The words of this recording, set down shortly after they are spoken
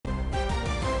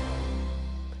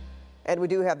And we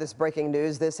do have this breaking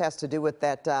news. This has to do with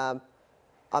that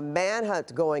a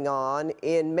manhunt going on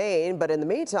in Maine. But in the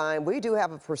meantime, we do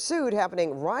have a pursuit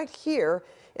happening right here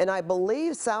in, I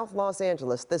believe, South Los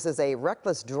Angeles. This is a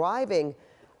reckless driving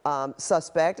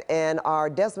suspect, and our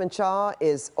Desmond Chaw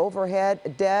is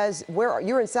overhead. Des,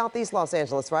 you're in Southeast Los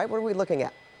Angeles, right? What are we looking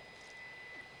at?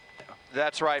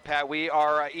 That's right, Pat. We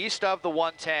are east of the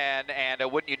 110,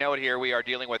 and wouldn't you know it here, we are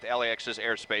dealing with LAX's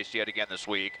airspace yet again this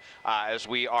week, as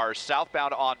we are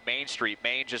southbound on Main Street.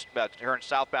 Main just turned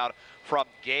southbound from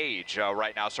Gage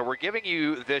right now. So we're giving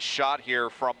you this shot here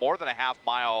from more than a half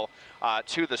mile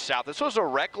to the south. This was a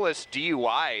reckless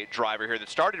DUI driver here that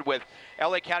started with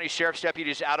LA County Sheriff's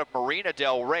deputies out of Marina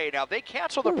Del Rey. Now, they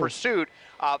canceled the pursuit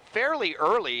fairly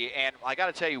early, and I got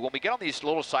to tell you, when we get on these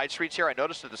little side streets here, I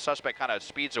noticed that the suspect kind of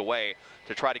speeds away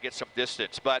to try to get some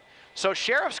distance. But so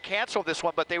sheriffs canceled this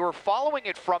one, but they were following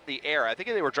it from the air. I think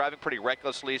they were driving pretty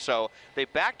recklessly, so they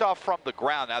backed off from the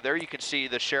ground. Now, there you can see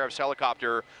the sheriff's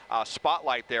helicopter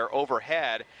spotlight there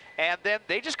overhead. And then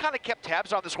they just kind of kept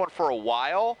tabs on this one for a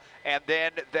while, and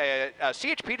then the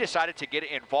CHP decided to get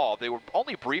involved. They were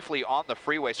only briefly on the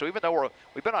freeway, so even though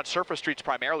we've been on surface streets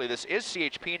primarily, this is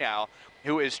CHP now,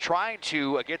 who is trying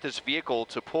to get this vehicle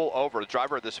to pull over. The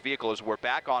driver of this vehicle is we're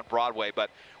back on Broadway, but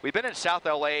we've been in South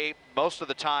LA most of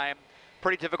the time.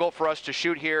 Pretty difficult for us to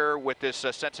shoot here with this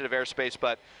sensitive airspace,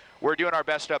 but we're doing our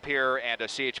best up here, and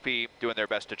CHP doing their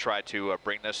best to try to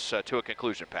bring this to a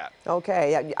conclusion, Pat.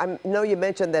 Okay, I know you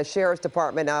mentioned the Sheriff's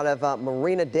Department out of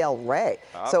Marina Del Rey.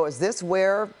 So is this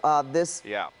where this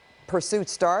pursuit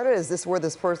started? Is this where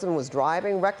this person was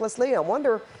driving recklessly? I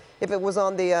wonder if it was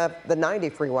on the 90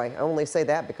 freeway. I only say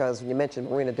that because you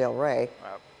mentioned Marina Del Rey.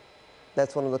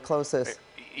 That's one of the closest.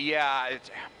 Yeah,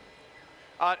 it's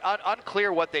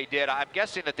unclear what they did. I'm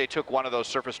guessing that they took one of those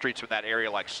surface streets from that area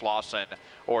like Slauson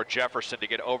or Jefferson to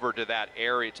get over to that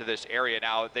area, to this area.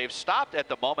 Now, they've stopped at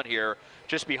the moment here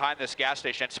just behind this gas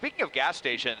station. And speaking of gas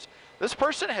stations, this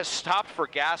person has stopped for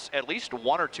gas at least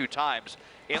 1 or 2 times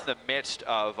in the midst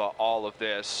of all of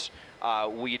this.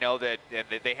 We know that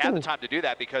they had the time to do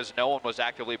that because no one was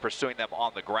actively pursuing them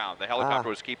on the ground. The helicopter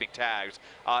was keeping tags.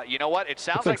 You know what? It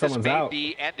sounds like this may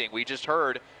be ending. We just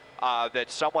heard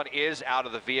that someone is out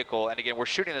of the vehicle, and again, we're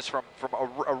shooting this from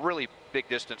a really big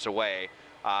distance away.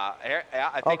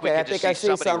 I think we can just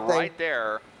see somebody right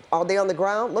there. Are they on the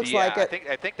ground? Looks like it.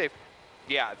 I think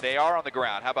they are on the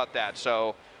ground. How about that?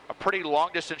 So a pretty long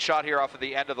distance shot here off of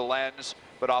the end of the lens,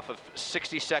 but off of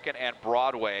 62nd and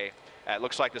Broadway. It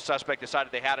looks like the suspect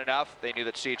decided they had enough. They knew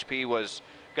that CHP was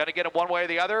going to get them one way or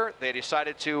the other. They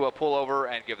decided to pull over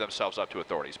and give themselves up to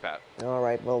authorities, Pat. All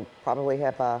right. We'll probably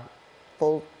have a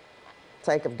full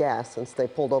tank of gas since they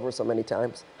pulled over so many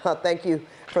times. Thank you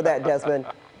for that, Desmond.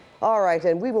 All right,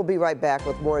 and we will be right back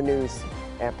with more news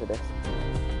after this.